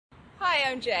Hi,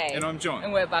 I'm Jay. And I'm John.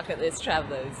 And we're Bucket List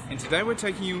Travellers. And today we're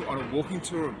taking you on a walking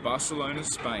tour of Barcelona,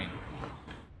 Spain.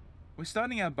 We're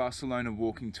starting our Barcelona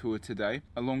walking tour today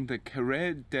along the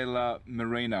Carrer de la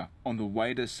Marina on the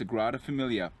way to Sagrada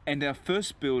Familia. And our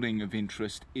first building of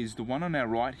interest is the one on our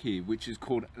right here, which is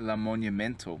called La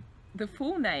Monumental. The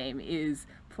full name is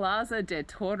Plaza de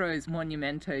Toros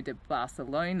Monumento de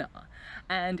Barcelona,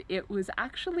 and it was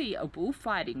actually a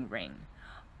bullfighting ring.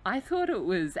 I thought it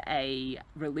was a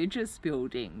religious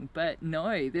building, but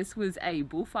no, this was a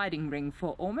bullfighting ring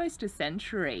for almost a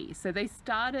century. So they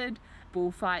started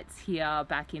bullfights here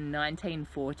back in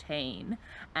 1914,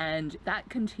 and that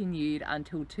continued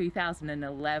until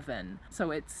 2011. So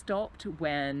it stopped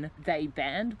when they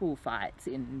banned bullfights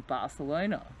in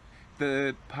Barcelona.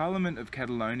 The Parliament of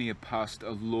Catalonia passed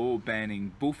a law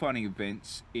banning bullfighting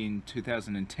events in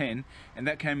 2010, and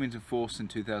that came into force in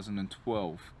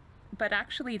 2012. But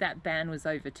actually that ban was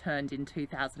overturned in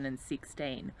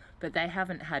 2016, but they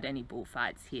haven't had any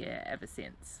bullfights here ever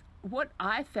since. What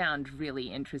I found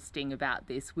really interesting about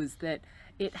this was that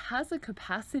it has a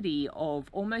capacity of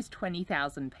almost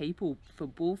 20,000 people for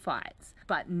bullfights,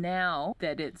 but now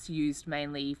that it's used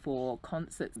mainly for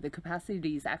concerts, the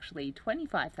capacity is actually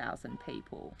 25,000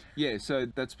 people. Yeah, so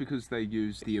that's because they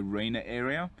use the arena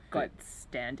area. Got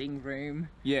standing room.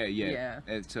 Yeah.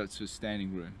 So it's a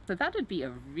standing room. So that'd be a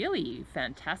really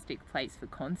fantastic place for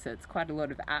concerts, quite a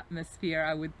lot of atmosphere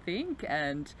I would think,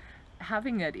 and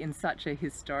having it in such a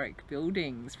historic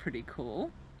building is pretty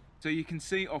cool. So you can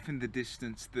see off in the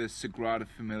distance the Sagrada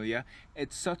Familia.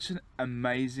 It's such an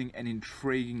amazing and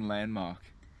intriguing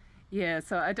landmark. Yeah,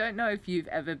 so I don't know if you've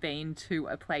ever been to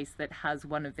a place that has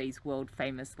one of these world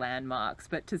famous landmarks,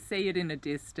 but to see it in a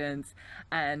distance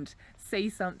and see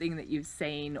something that you've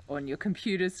seen on your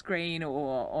computer screen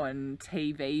or on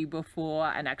TV before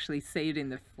and actually see it in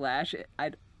the flesh,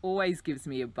 it always gives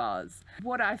me a buzz.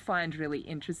 What I find really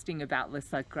interesting about La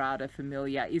Sagrada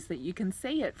Familia is that you can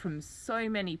see it from so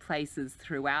many places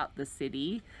throughout the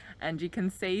city, and you can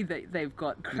see that they've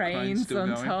got cranes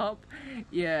on top.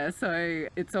 Yeah, so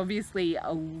it's obviously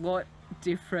a lot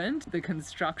different, the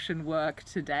construction work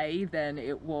today, than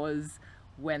it was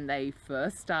when they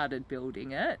first started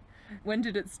building it. When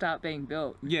did it start being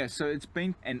built? Yeah, so it's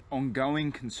been an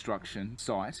ongoing construction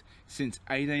site since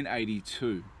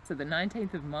 1882. So the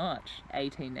 19th of March,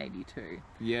 1882.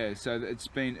 Yeah, so it's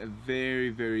been a very,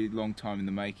 very long time in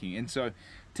the making. And so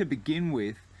to begin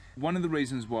with, one of the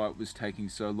reasons why it was taking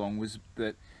so long was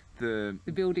that the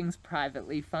building's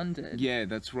privately funded. Yeah,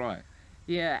 that's right.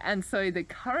 Yeah, and so the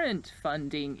current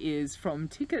funding is from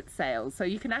ticket sales. So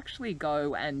you can actually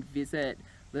go and visit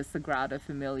the Sagrada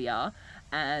Familia,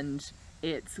 and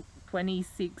it's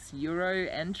 €26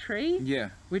 entry.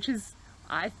 Yeah. Which is,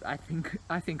 I think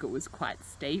it was quite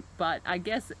steep, but I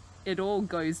guess it all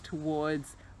goes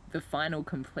towards the final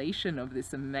completion of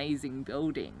this amazing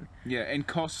building. Yeah, and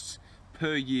costs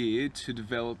per year to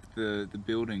develop the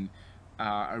building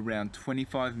are around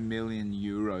 €25 million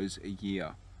a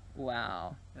year.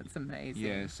 Wow, that's amazing.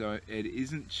 Yeah, so it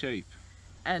isn't cheap.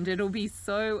 And it'll be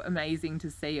so amazing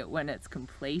to see it when it's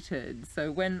completed.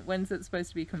 So when's it supposed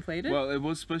to be completed? Well, it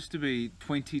was supposed to be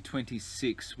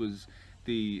 2026 was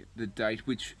the date,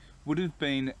 which would have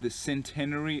been the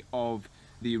centenary of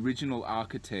the original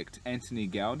architect,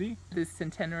 Antoni Gaudí. The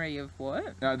centenary of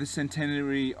what? The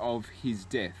centenary of his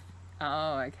death.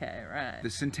 Oh, okay, right. The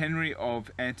centenary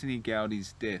of Antoni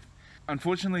Gaudí's death.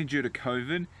 Unfortunately, due to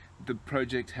COVID, the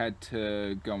project had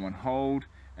to go on hold.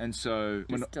 And so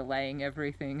just delaying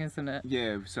everything, isn't it?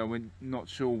 Yeah, so we're not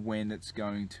sure when it's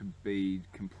going to be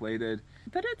completed.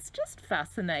 But it's just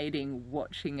fascinating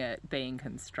watching it being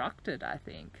constructed, I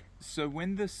think. So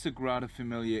when the Sagrada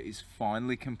Familia is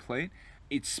finally complete,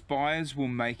 its spires will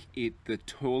make it the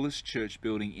tallest church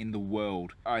building in the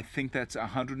world. I think that's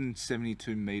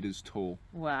 172 meters tall.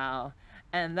 Wow.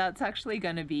 And that's actually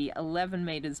going to be 11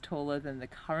 meters taller than the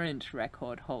current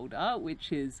record holder,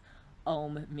 which is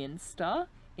Ulm Minster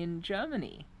in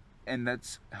Germany. And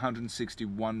that's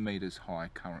 161 meters high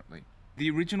currently.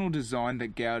 The original design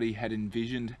that Gaudí had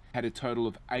envisioned had a total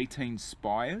of 18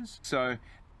 spires. So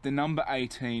the number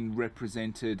 18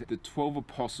 represented the 12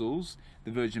 apostles,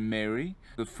 the Virgin Mary,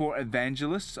 the 4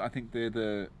 evangelists. I think they're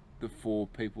the 4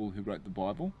 people who wrote the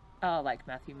Bible. Oh, like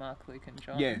Matthew, Mark, Luke and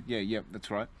John. Yeah, that's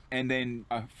right. And then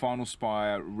a final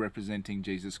spire representing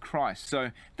Jesus Christ. So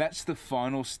that's the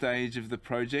final stage of the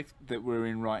project that we're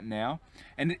in right now.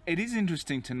 And it is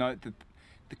interesting to note that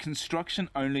the construction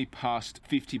only passed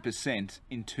 50%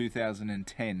 in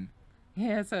 2010.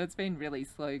 Yeah, so it's been really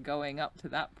slow going up to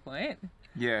that point.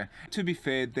 Yeah. To be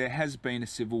fair, there has been a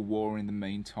civil war in the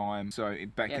meantime. So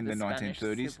back in the 1930s.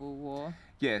 Spanish Civil War.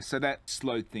 Yeah, so that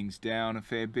slowed things down a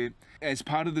fair bit. As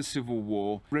part of the Civil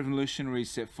War, revolutionaries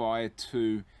set fire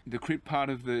to the crypt part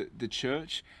of the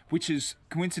church, which is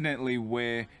coincidentally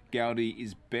where Gaudi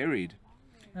is buried.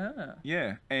 Ah.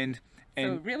 Yeah, So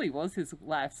it really was his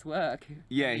life's work.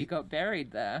 Yeah, He got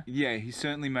buried there. yeah, he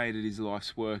certainly made it his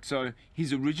life's work. So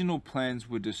his original plans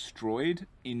were destroyed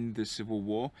in the Civil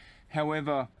War.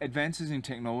 However, advances in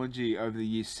technology over the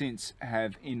years since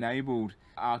have enabled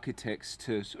architects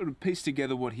to sort of piece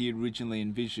together what he originally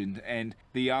envisioned, and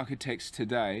the architects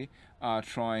today are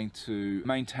trying to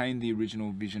maintain the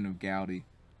original vision of Gaudi.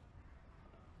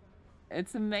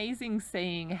 It's amazing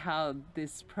seeing how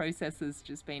this process has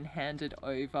just been handed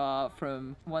over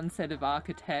from one set of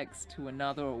architects to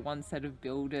another, or one set of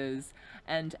builders.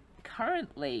 And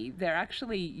currently they're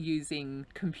actually using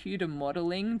computer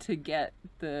modeling to get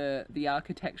the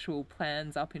architectural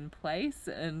plans up in place.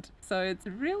 And so it's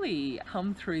really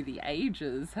come through the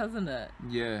ages, hasn't it?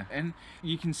 Yeah, and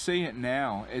you can see it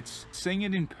now. It's seeing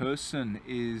it in person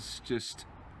is just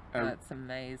That's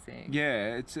amazing.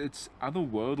 yeah, it's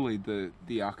otherworldly,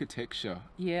 the architecture.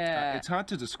 Yeah. It's hard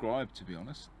to describe, to be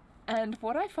honest. And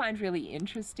what I find really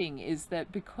interesting is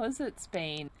that because it's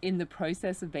been in the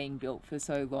process of being built for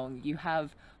so long, you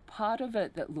have part of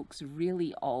it that looks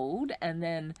really old, and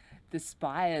then the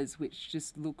spires which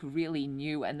just look really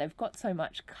new, and they've got so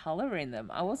much colour in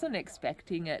them. I wasn't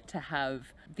expecting it to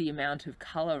have the amount of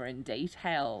colour and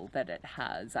detail that it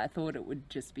has. I thought it would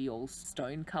just be all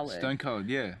stone coloured. Stone coloured,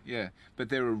 yeah, yeah. But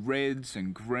there are reds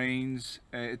and greens.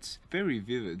 It's very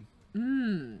vivid.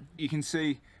 You can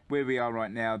see where we are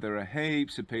right now. There are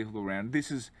heaps of people around.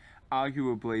 This is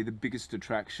arguably the biggest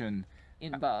attraction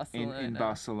In Barcelona. in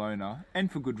Barcelona,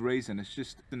 and for good reason. It's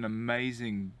just an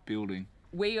amazing building.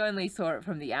 We only saw it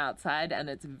from the outside, and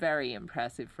it's very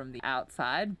impressive from the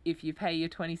outside. If you pay your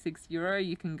 €26,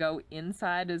 you can go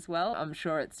inside as well. I'm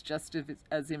sure it's just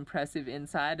as impressive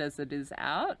inside as it is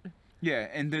out. Yeah,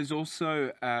 and there's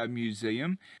also a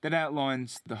museum that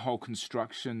outlines the whole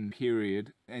construction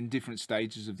period and different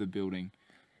stages of the building.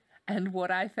 And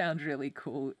what I found really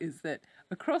cool is that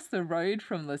across the road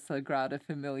from La Sagrada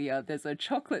Familia, there's a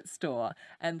chocolate store,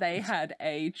 and they had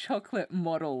a chocolate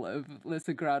model of La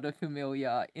Sagrada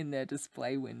Familia in their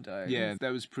display window. Yeah,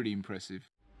 that was pretty impressive.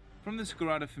 From the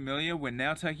Sagrada Familia, we're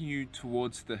now taking you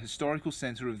towards the historical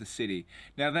centre of the city.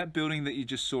 Now, that building that you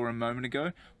just saw a moment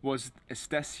ago was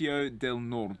Estacio del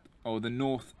Nord, or the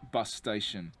North Bus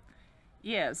Station.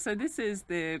 Yeah, so this is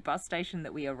the bus station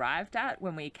that we arrived at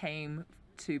when we came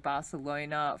to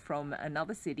Barcelona from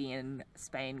another city in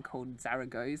Spain called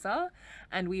Zaragoza,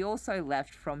 and we also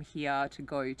left from here to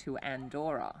go to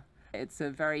Andorra. It's a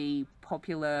very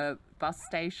popular bus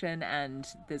station, and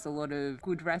there's a lot of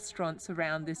good restaurants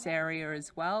around this area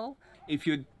as well. If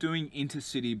you're doing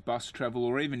intercity bus travel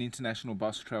or even international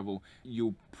bus travel,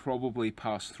 you'll probably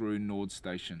pass through Nord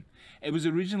Station. It was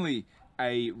originally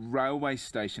a railway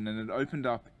station, and it opened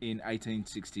up in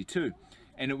 1862.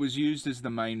 And it was used as the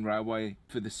main railway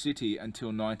for the city until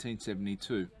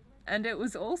 1972. And it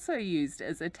was also used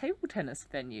as a table tennis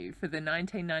venue for the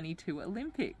 1992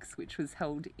 Olympics, which was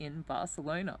held in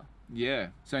Barcelona. Yeah,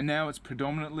 so now it's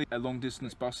predominantly a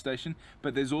long-distance bus station,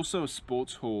 but there's also a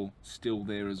sports hall still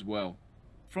there as well.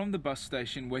 From the bus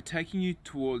station, we're taking you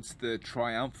towards the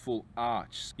Triumphal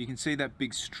Arch. You can see that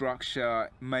big structure,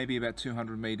 maybe about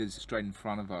 200 metres straight in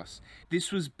front of us.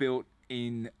 This was built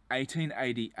in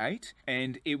 1888,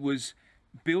 and it was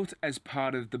built as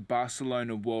part of the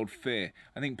Barcelona World Fair.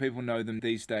 I think people know them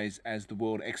these days as the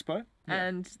World Expo. Yeah.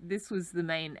 And this was the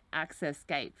main access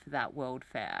gate for that World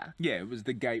Fair. Yeah, it was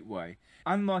the gateway.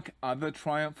 Unlike other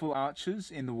triumphal arches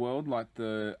in the world, like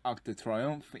the Arc de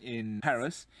Triomphe in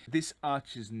Paris, this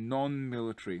arch is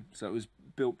non-military, so it was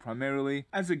built primarily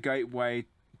as a gateway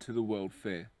to the World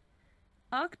Fair.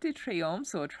 Arc de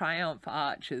Triomphe, or Triumph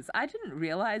arches, I didn't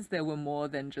realise there were more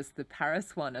than just the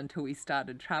Paris one until we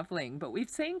started travelling, but we've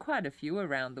seen quite a few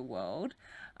around the world.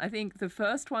 I think the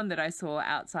first one that I saw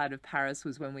outside of Paris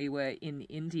was when we were in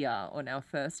India on our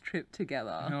first trip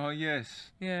together. Oh,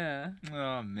 yes. Yeah.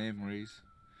 Oh, memories.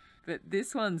 But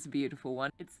this one's a beautiful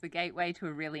one. It's the gateway to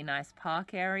a really nice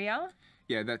park area.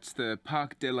 Yeah, that's the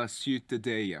Parc de la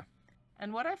Ciutadella.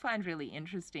 And what I find really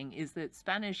interesting is that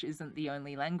Spanish isn't the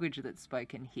only language that's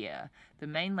spoken here. The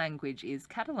main language is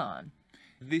Catalan.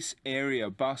 This area,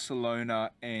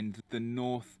 Barcelona and the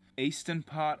northeastern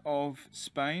part of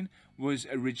Spain, was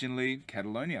originally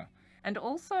Catalonia. And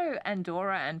also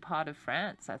Andorra and part of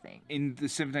France, I think. In the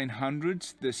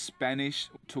 1700s, the Spanish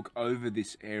took over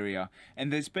this area,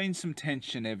 and there's been some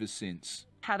tension ever since.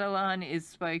 Catalan is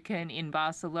spoken in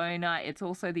Barcelona. It's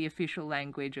also the official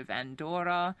language of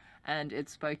Andorra. and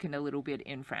it's spoken a little bit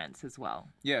in France as well.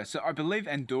 Yeah, so I believe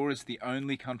Andorra is the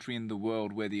only country in the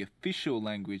world where the official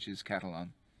language is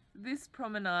Catalan. This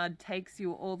promenade takes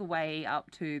you all the way up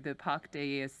to the Parc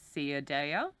de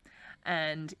Ciutadella,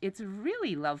 and it's a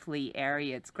really lovely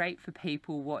area. It's great for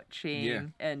people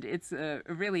watching, and it's a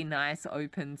really nice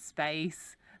open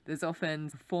space. There's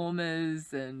often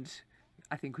performers, and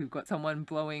I think we've got someone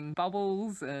blowing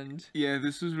bubbles, and yeah,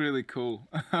 this was really cool.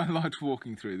 I liked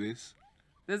walking through this.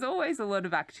 There's always a lot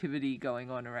of activity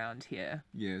going on around here.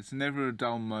 Yeah, it's never a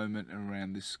dull moment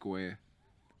around this square.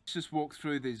 Let's just walk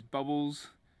through these bubbles.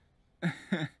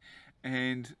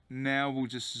 And now we'll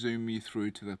just zoom you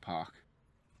through to the park.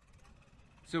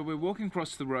 So we're walking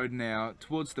across the road now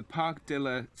towards the Parc de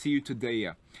la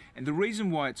Ciutadella. And the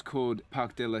reason why it's called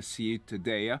Parc de la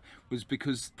Ciutadella was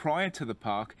because prior to the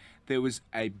park, there was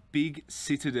a big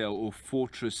citadel or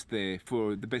fortress there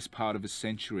for the best part of a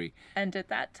century. And at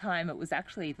that time, it was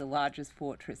actually the largest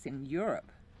fortress in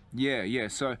Europe. Yeah.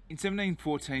 So in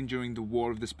 1714, during the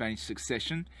War of the Spanish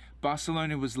Succession,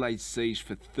 Barcelona was laid siege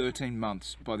for 13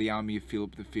 months by the army of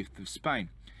Philip V of Spain.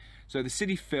 So the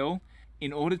city fell.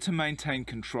 In order to maintain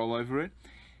control over it,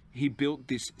 he built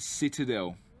this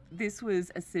citadel. This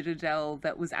was a citadel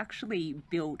that was actually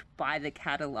built by the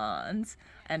Catalans,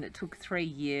 and it took 3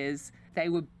 years. They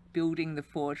were building the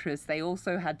fortress. They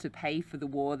also had to pay for the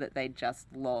war that they'd just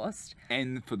lost.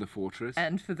 And for the fortress.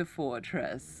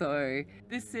 So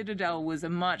this citadel was a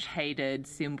much hated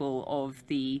symbol of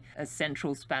the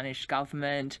central Spanish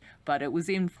government, but it was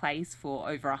in place for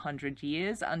over 100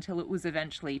 years until it was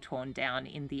eventually torn down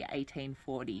in the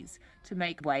 1840s to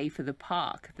make way for the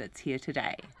park that's here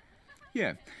today.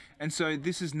 Yeah, and so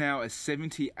this is now a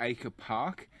 70-acre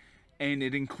park, and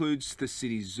it includes the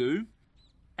city zoo.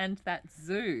 And that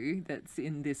zoo that's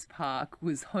in this park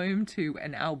was home to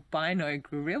an albino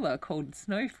gorilla called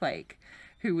Snowflake,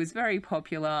 who was very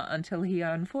popular until he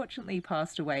unfortunately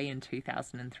passed away in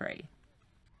 2003.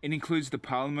 It includes the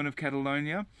Parliament of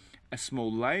Catalonia, a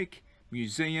small lake,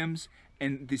 museums,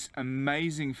 and this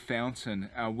amazing fountain,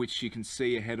 which you can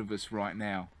see ahead of us right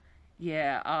now.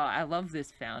 Yeah, I love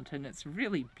this fountain. It's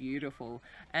really beautiful,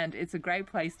 and it's a great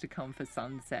place to come for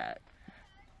sunset.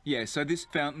 Yeah, so this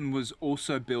fountain was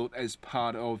also built as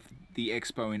part of the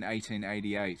Expo in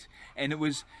 1888, and it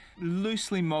was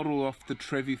loosely modelled off the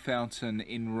Trevi Fountain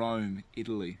in Rome,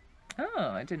 Italy.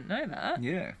 Oh, I didn't know that.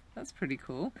 Yeah. That's pretty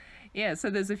cool. Yeah, so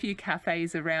there's a few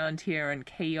cafes around here and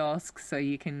kiosks, so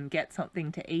you can get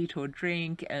something to eat or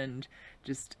drink and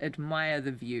just admire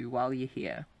the view while you're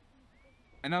here.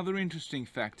 Another interesting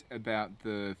fact about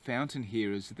the fountain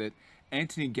here is that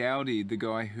Antoni Gaudí, the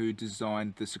guy who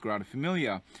designed the Sagrada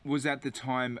Familia, was at the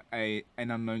time an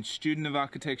unknown student of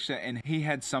architecture, and he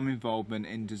had some involvement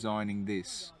in designing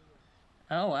this.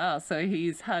 Oh wow, so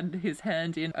he's had his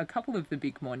hand in a couple of the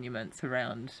big monuments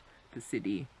around the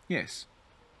city. Yes.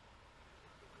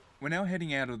 We're now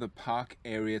heading out of the park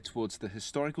area towards the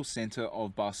historical centre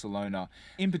of Barcelona,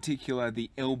 in particular the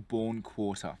El Born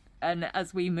Quarter. And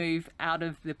as we move out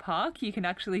of the park, you can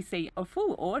actually see a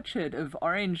full orchard of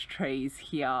orange trees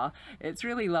here. It's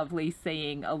really lovely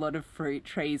seeing a lot of fruit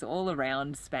trees all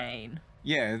around Spain.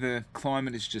 Yeah, the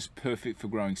climate is just perfect for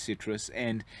growing citrus,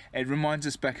 and it reminds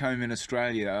us back home in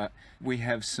Australia, we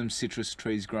have some citrus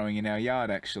trees growing in our yard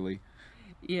actually.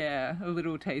 Yeah, a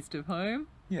little taste of home.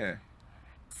 Yeah.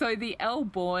 So the El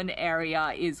Born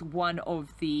area is one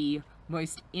of the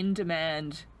most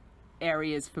in-demand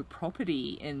areas for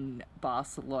property in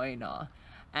Barcelona,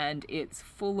 and it's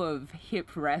full of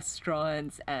hip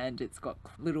restaurants, and it's got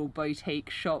little boutique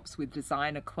shops with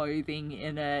designer clothing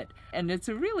in it, and it's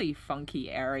a really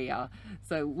funky area.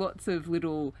 So lots of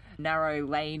little narrow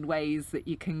laneways that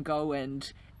you can go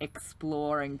and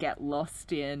explore and get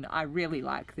lost in. I really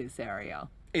like this area.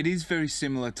 It is very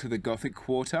similar to the Gothic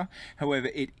Quarter, however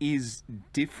it is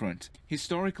different.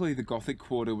 Historically, the Gothic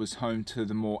Quarter was home to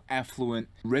the more affluent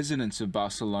residents of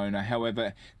Barcelona.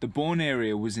 However, the Born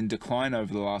area was in decline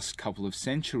over the last couple of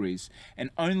centuries, and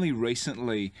only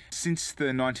recently, since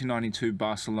the 1992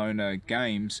 Barcelona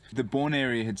Games, the Born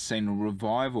area had seen a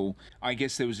revival. I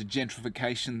guess there was a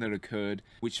gentrification that occurred,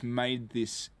 which made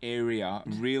this area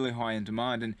really high in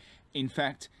demand, and in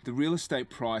fact, the real estate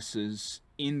prices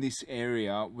in this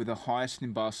area were the highest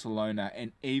in Barcelona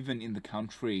and even in the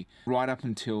country right up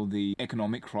until the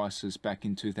economic crisis back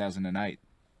in 2008.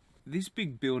 This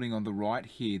big building on the right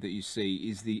here that you see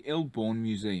is the El Born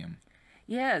Museum.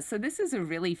 Yeah, so this is a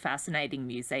really fascinating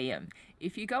museum.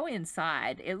 If you go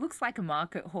inside, it looks like a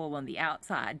market hall on the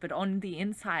outside, but on the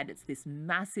inside it's this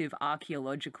massive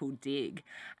archaeological dig.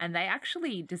 And they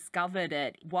actually discovered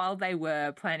it while they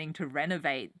were planning to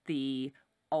renovate the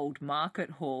old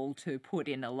market hall to put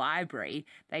in a library,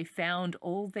 they found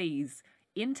all these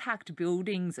intact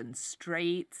buildings and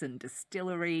streets and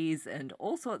distilleries and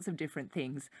all sorts of different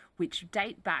things which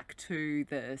date back to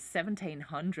the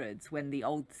 1700s when the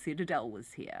old citadel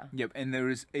was here. Yep, and there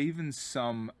is even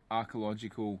some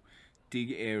archaeological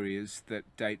dig areas that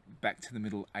date back to the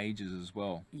Middle Ages as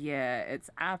well. Yeah, it's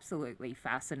absolutely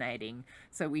fascinating.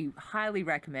 So we highly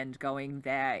recommend going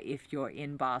there if you're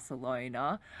in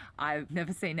Barcelona. I've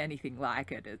never seen anything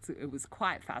like it. It was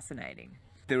quite fascinating.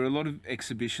 There are a lot of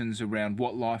exhibitions around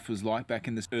what life was like back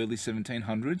in the early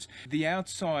 1700s. The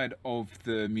outside of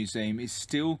the museum is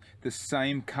still the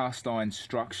same cast iron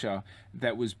structure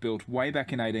that was built way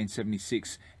back in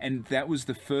 1876, and that was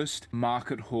the first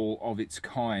market hall of its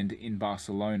kind in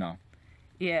Barcelona.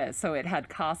 Yeah, so it had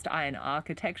cast iron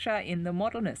architecture in the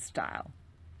modernist style.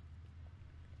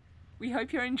 We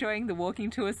hope you're enjoying the walking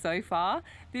tour so far.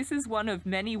 This is one of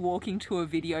many walking tour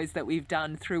videos that we've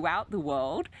done throughout the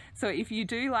world. So if you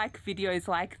do like videos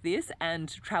like this and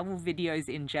travel videos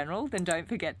in general, then don't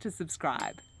forget to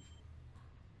subscribe.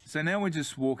 So now we're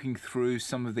just walking through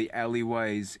some of the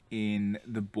alleyways in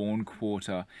the Born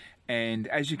Quarter. And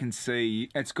as you can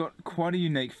see, it's got quite a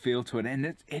unique feel to it, and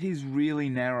it is really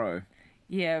narrow.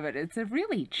 Yeah, but it's a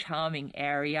really charming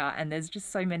area, and there's just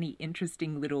so many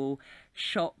interesting little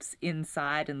shops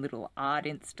inside and little art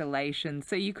installations.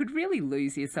 So you could really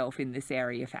lose yourself in this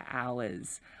area for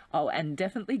hours. Oh, and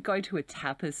definitely go to a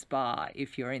tapas bar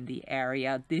if you're in the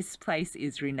area. This place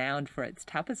is renowned for its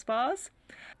tapas bars.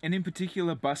 And in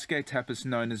particular, busquet tapas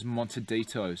known as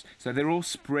montaditos. So they're all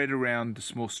spread around the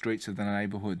small streets of the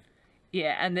neighbourhood.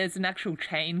 Yeah, and there's an actual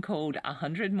chain called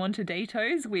 100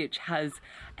 Montaditos, which has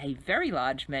a very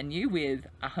large menu with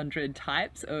 100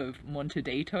 types of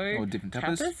Montadito or different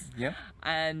tapas. Yep.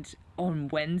 And on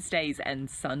Wednesdays and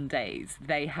Sundays,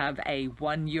 they have a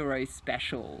 €1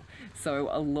 special. So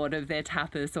a lot of their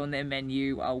tapas on their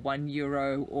menu are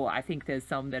 €1, or I think there's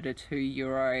some that are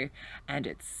 €2, and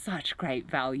it's such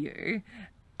great value.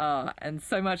 And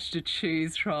so much to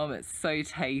choose from. It's so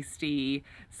tasty.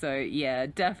 So yeah,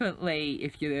 definitely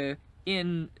if you're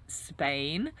in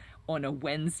Spain on a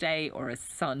Wednesday or a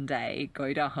Sunday,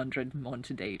 go to 100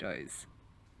 Montaditos.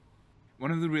 One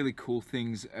of the really cool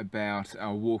things about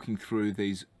walking through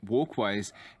these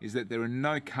walkways is that there are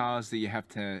no cars that you have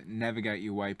to navigate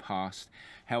your way past.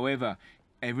 However,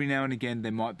 every now and again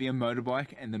there might be a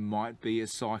motorbike and there might be a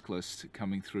cyclist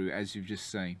coming through, as you've just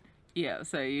seen. Yeah,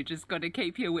 so you just got to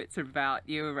keep your wits about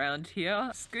you around here.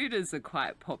 Scooters are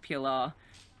quite popular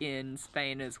in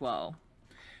Spain as well.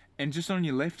 And just on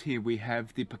your left here, we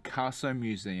have the Picasso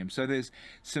Museum. So there's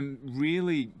some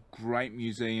really great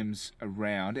museums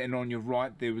around. And on your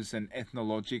right, there was an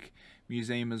ethnologic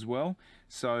museum as well.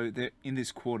 So in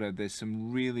this quarter, there's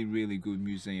some really, really good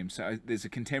museums. So there's a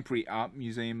contemporary art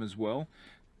museum as well.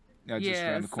 Just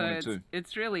around the corner too.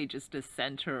 It's really just a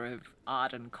centre of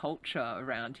art and culture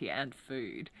around here, and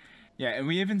food. Yeah, and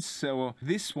we even saw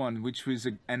this one, which was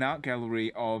an art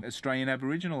gallery of Australian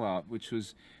Aboriginal art, which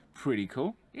was pretty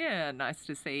cool. Yeah, nice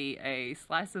to see a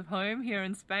slice of home here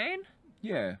in Spain.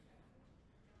 Yeah.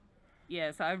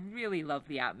 Yeah, so I really love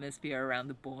the atmosphere around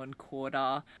the Born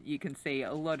Quarter. You can see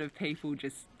a lot of people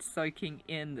just soaking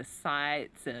in the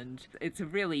sights, and it's a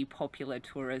really popular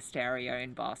tourist area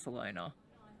in Barcelona.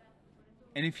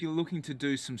 And if you're looking to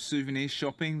do some souvenir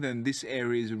shopping, then this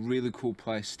area is a really cool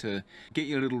place to get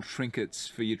your little trinkets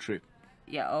for your trip.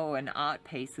 Yeah, oh, and art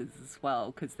pieces as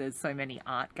well, because there's so many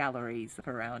art galleries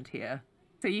around here.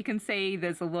 So you can see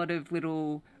there's a lot of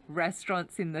little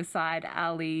restaurants in the side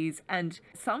alleys, and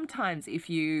sometimes if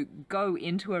you go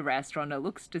into a restaurant, it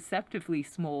looks deceptively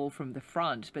small from the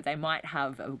front, but they might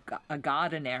have a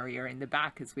garden area in the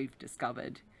back, as we've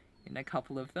discovered in a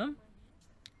couple of them.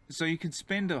 So you could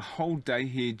spend a whole day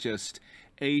here just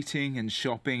eating and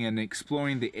shopping and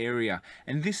exploring the area.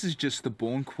 And this is just the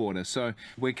Born Quarter. So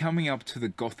we're coming up to the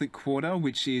Gothic Quarter,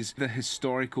 which is the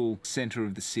historical centre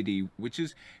of the city, which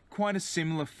is quite a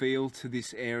similar feel to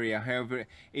this area. However,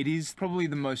 it is probably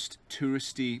the most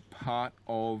touristy part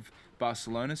of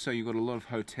Barcelona. So you've got a lot of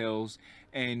hotels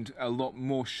and a lot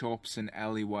more shops and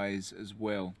alleyways as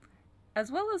well. As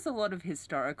well as a lot of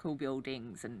historical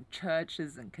buildings and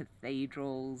churches and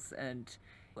cathedrals and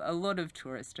a lot of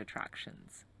tourist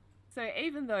attractions. So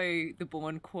even though the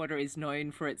Born Quarter is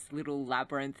known for its little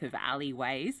labyrinth of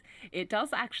alleyways, it does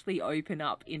actually open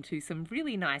up into some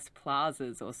really nice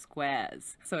plazas or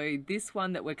squares. So this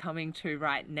one that we're coming to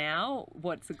right now,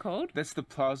 what's it called? That's the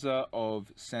Plaza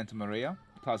of Santa Maria,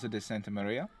 Plaza de Santa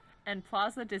Maria. And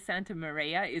Plaza de Santa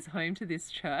Maria is home to this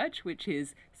church, which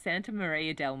is Santa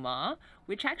Maria del Mar,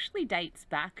 which actually dates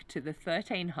back to the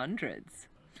 1300s.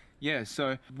 Yeah,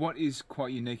 so what is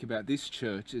quite unique about this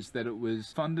church is that it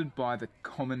was funded by the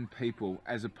common people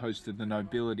as opposed to the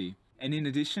nobility. And in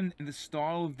addition, the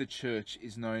style of the church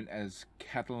is known as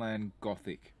Catalan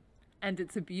Gothic. And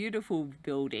it's a beautiful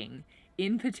building.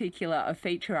 In particular, a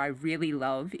feature I really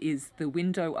love is the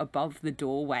window above the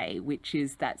doorway, which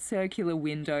is that circular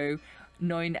window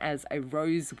known as a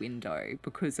rose window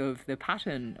because of the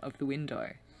pattern of the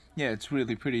window. Yeah, it's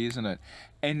really pretty, isn't it?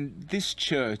 And this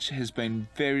church has been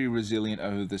very resilient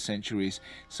over the centuries.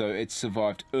 So it's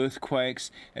survived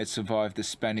earthquakes, it survived the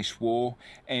Spanish War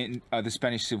and the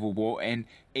Spanish Civil War, and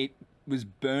it was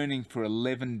burning for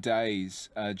 11 days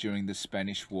during the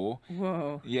Spanish War.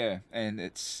 Whoa. Yeah, and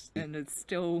it's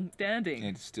still standing.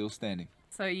 It's still standing.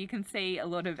 So you can see a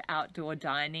lot of outdoor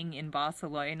dining in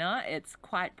Barcelona. It's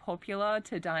quite popular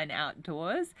to dine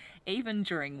outdoors, even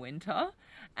during winter.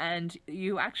 And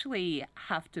you actually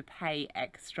have to pay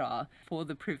extra for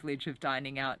the privilege of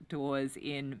dining outdoors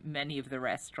in many of the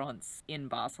restaurants in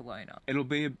Barcelona. It'll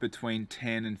be between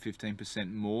 10 and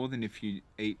 15% more than if you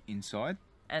eat inside.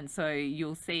 And so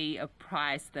you'll see a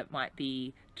price that might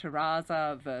be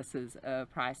terraza versus a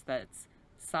price that's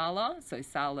sala. So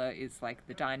sala is like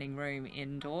the dining room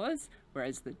indoors,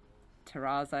 whereas the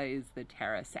terraza is the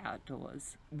terrace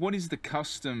outdoors. What is the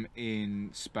custom in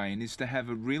Spain is to have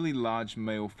a really large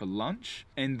meal for lunch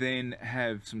and then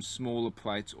have some smaller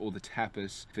plates or the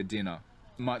tapas for dinner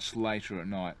much later at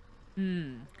night.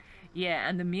 Yeah,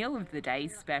 and the meal of the day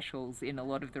specials in a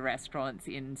lot of the restaurants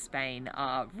in Spain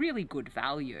are really good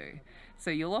value.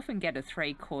 So you'll often get a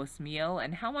 3-course meal.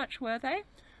 And how much were they?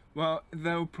 Well,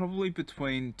 they were probably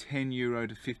between €10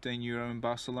 to €15 in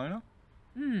Barcelona.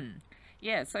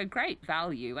 Yeah, so great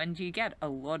value, and you get a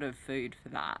lot of food for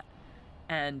that.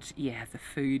 And yeah, the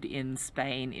food in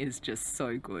Spain is just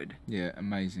so good. Yeah,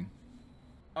 amazing.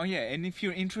 Oh yeah, and if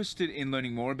you're interested in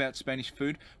learning more about Spanish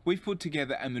food, we've put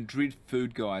together a Madrid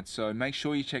food guide, so make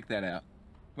sure you check that out.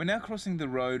 We're now crossing the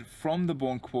road from the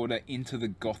Born Quarter into the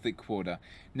Gothic Quarter.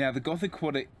 Now, the Gothic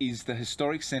Quarter is the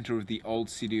historic centre of the old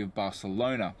city of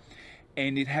Barcelona,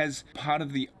 and it has part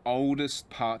of the oldest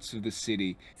parts of the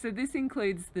city. So this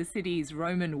includes the city's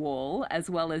Roman wall, as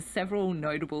well as several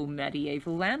notable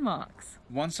medieval landmarks.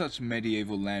 One such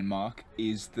medieval landmark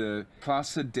is the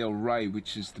Plaza del Rey,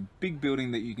 which is the big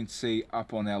building that you can see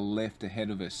up on our left ahead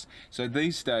of us. So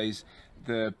these days,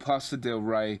 the Plaza del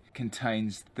Rey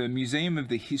contains the Museum of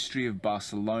the History of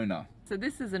Barcelona. So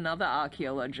this is another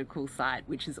archaeological site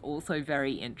which is also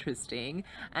very interesting,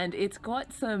 and it's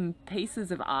got some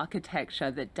pieces of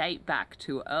architecture that date back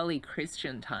to early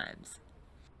Christian times.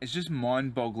 It's just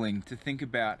mind-boggling to think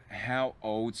about how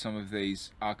old some of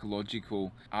these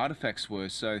archaeological artifacts were.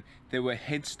 So there were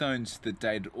headstones that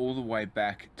dated all the way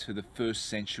back to the 1st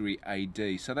century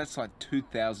AD. So that's like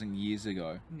 2,000 years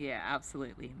ago. Yeah,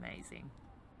 absolutely amazing.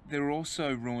 There are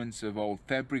also ruins of old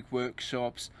fabric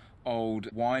workshops,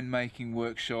 old winemaking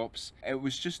workshops. It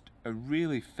was just a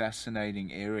really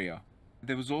fascinating area.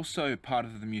 There was also part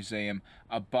of the museum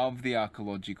above the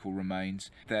archaeological remains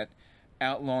that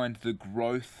outlined the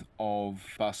growth of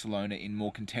Barcelona in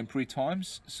more contemporary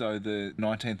times, so the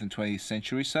 19th and 20th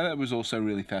century. So that was also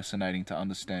really fascinating to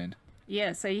understand.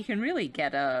 Yeah, so you can really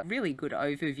get a really good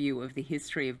overview of the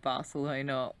history of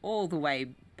Barcelona all the way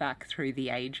back through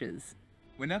the ages.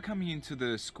 We're now coming into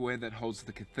the square that holds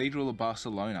the Cathedral of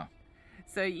Barcelona.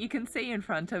 So you can see in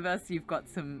front of us, you've got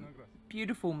some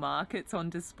beautiful markets on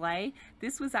display.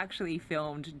 This was actually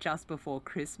filmed just before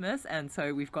Christmas, and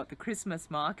so we've got the Christmas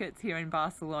markets here in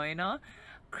Barcelona.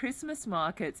 Christmas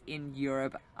markets in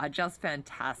Europe are just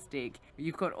fantastic.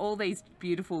 You've got all these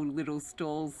beautiful little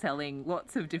stalls selling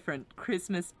lots of different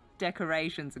Christmas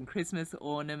decorations and Christmas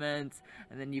ornaments,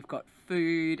 and then you've got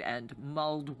food and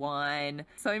mulled wine.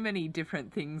 So many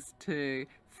different things to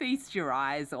feast your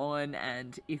eyes on,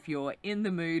 and if you're in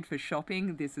the mood for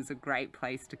shopping, this is a great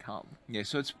place to come. Yeah,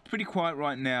 so it's pretty quiet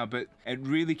right now, but it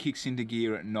really kicks into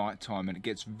gear at night time and it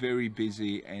gets very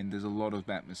busy and there's a lot of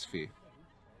atmosphere.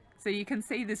 So you can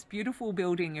see this beautiful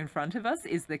building in front of us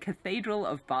is the Cathedral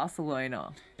of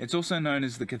Barcelona. It's also known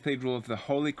as the Cathedral of the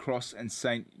Holy Cross and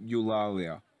Saint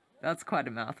Eulalia. That's quite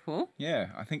a mouthful. Yeah,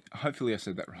 hopefully I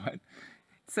said that right.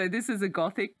 So this is a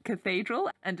Gothic cathedral,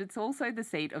 and it's also the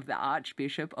seat of the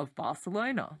Archbishop of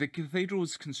Barcelona. The cathedral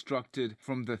was constructed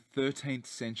from the 13th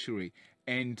century,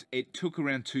 and it took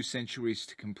around 2 centuries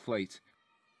to complete.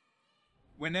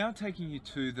 We're now taking you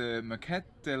to the Mercat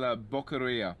de la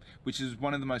Boqueria, which is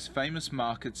one of the most famous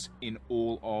markets in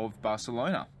all of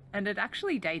Barcelona. And it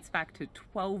actually dates back to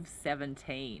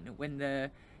 1217, when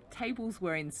the tables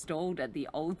were installed at the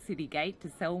old city gate to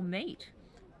sell meat.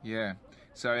 Yeah,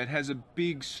 So it has a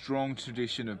big, strong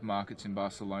tradition of markets in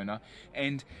Barcelona.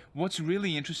 And what's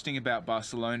really interesting about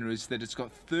Barcelona is that it's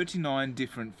got 39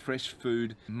 different fresh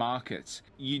food markets.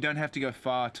 You don't have to go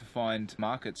far to find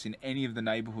markets in any of the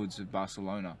neighbourhoods of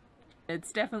Barcelona.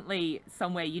 It's definitely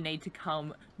somewhere you need to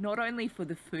come, not only for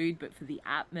the food, but for the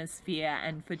atmosphere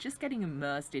and for just getting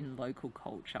immersed in local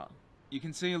culture. You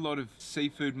can see a lot of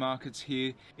seafood markets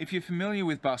here. If you're familiar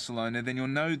with Barcelona, then you'll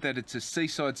know that it's a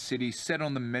seaside city set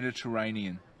on the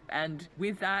Mediterranean. And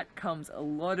with that comes a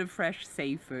lot of fresh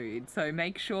seafood. So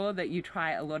make sure that you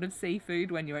try a lot of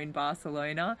seafood when you're in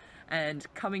Barcelona, and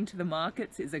coming to the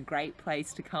markets is a great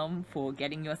place to come for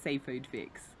getting your seafood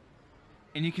fix.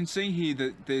 And you can see here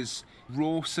that there's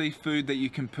raw seafood that you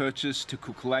can purchase to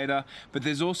cook later, but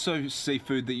there's also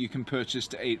seafood that you can purchase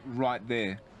to eat right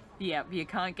there. Yep, you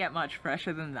can't get much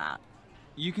fresher than that.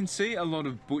 You can see a lot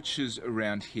of butchers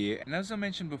around here, and as I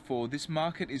mentioned before, this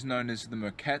market is known as the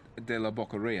Mercat de la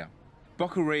Boqueria.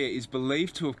 Boqueria is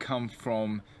believed to have come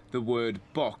from the word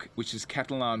boc, which is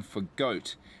Catalan for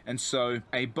goat, and so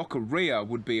a boqueria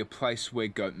would be a place where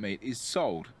goat meat is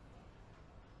sold.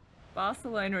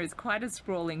 Barcelona is quite a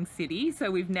sprawling city,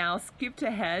 so we've now skipped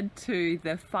ahead to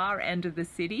the far end of the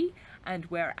city, and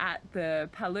we're at the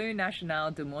Palau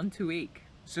Nacional de Montjuïc.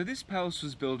 So this palace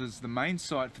was built as the main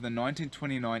site for the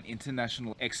 1929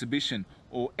 International Exhibition,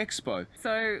 or Expo.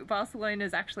 So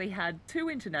Barcelona's actually had 2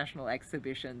 international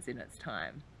exhibitions in its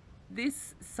time.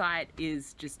 This site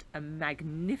is just a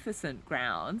magnificent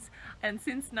grounds, and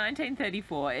since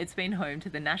 1934 it's been home to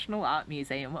the National Art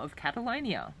Museum of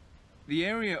Catalonia. The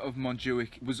area of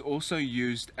Montjuïc was also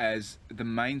used as the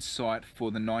main site for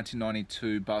the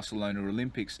 1992 Barcelona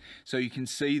Olympics. So you can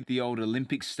see the old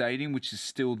Olympic Stadium, which is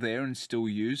still there and still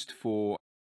used for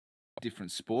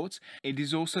different sports. It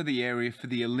is also the area for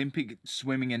the Olympic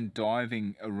swimming and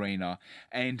diving arena.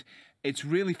 And it's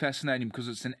really fascinating because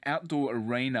it's an outdoor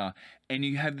arena and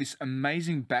you have this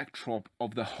amazing backdrop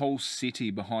of the whole city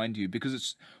behind you because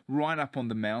it's right up on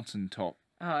the mountain top.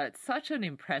 Oh, it's such an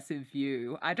impressive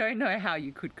view. I don't know how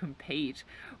you could compete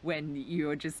when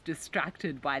you're just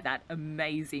distracted by that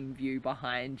amazing view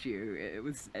behind you.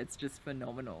 It's just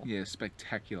phenomenal. Yeah,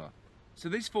 spectacular. So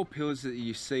these 4 pillars that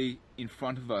you see in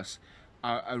front of us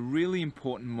are really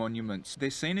important monuments. They're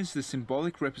seen as the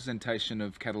symbolic representation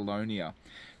of Catalonia.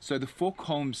 So the 4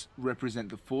 columns represent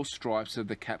the 4 stripes of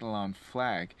the Catalan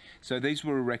flag. So these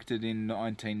were erected in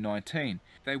 1919.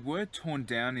 They were torn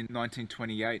down in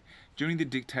 1928 during the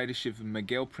dictatorship of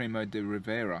Miguel Primo de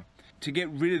Rivera to get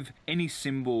rid of any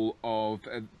symbol of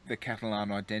the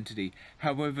Catalan identity.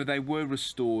 However, they were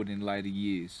restored in later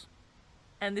years.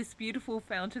 And this beautiful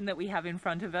fountain that we have in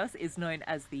front of us is known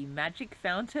as the Magic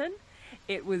Fountain.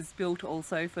 It was built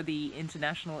also for the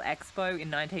International Expo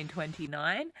in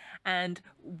 1929, and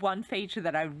one feature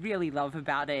that I really love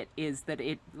about it is that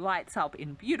it lights up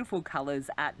in beautiful colours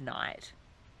at night.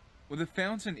 Well, the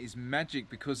fountain is magic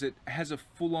because it has a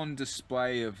full-on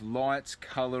display of lights,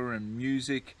 colour and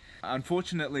music.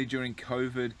 Unfortunately, during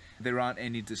COVID, there aren't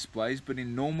any displays, but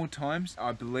in normal times,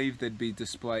 I believe there'd be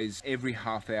displays every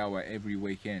half hour, every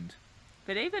weekend.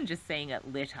 But even just seeing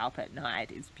it lit up at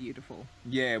night is beautiful.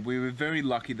 Yeah, we were very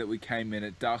lucky that we came in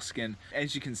at dusk, and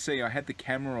as you can see, I had the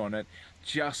camera on it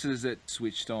just as it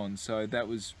switched on, so that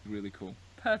was really cool.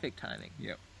 Perfect timing.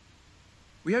 Yep.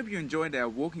 We hope you enjoyed our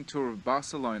walking tour of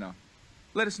Barcelona.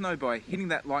 Let us know by hitting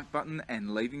that like button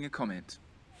and leaving a comment.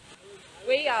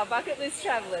 We are Bucket List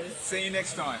Travellers. See you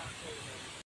next time.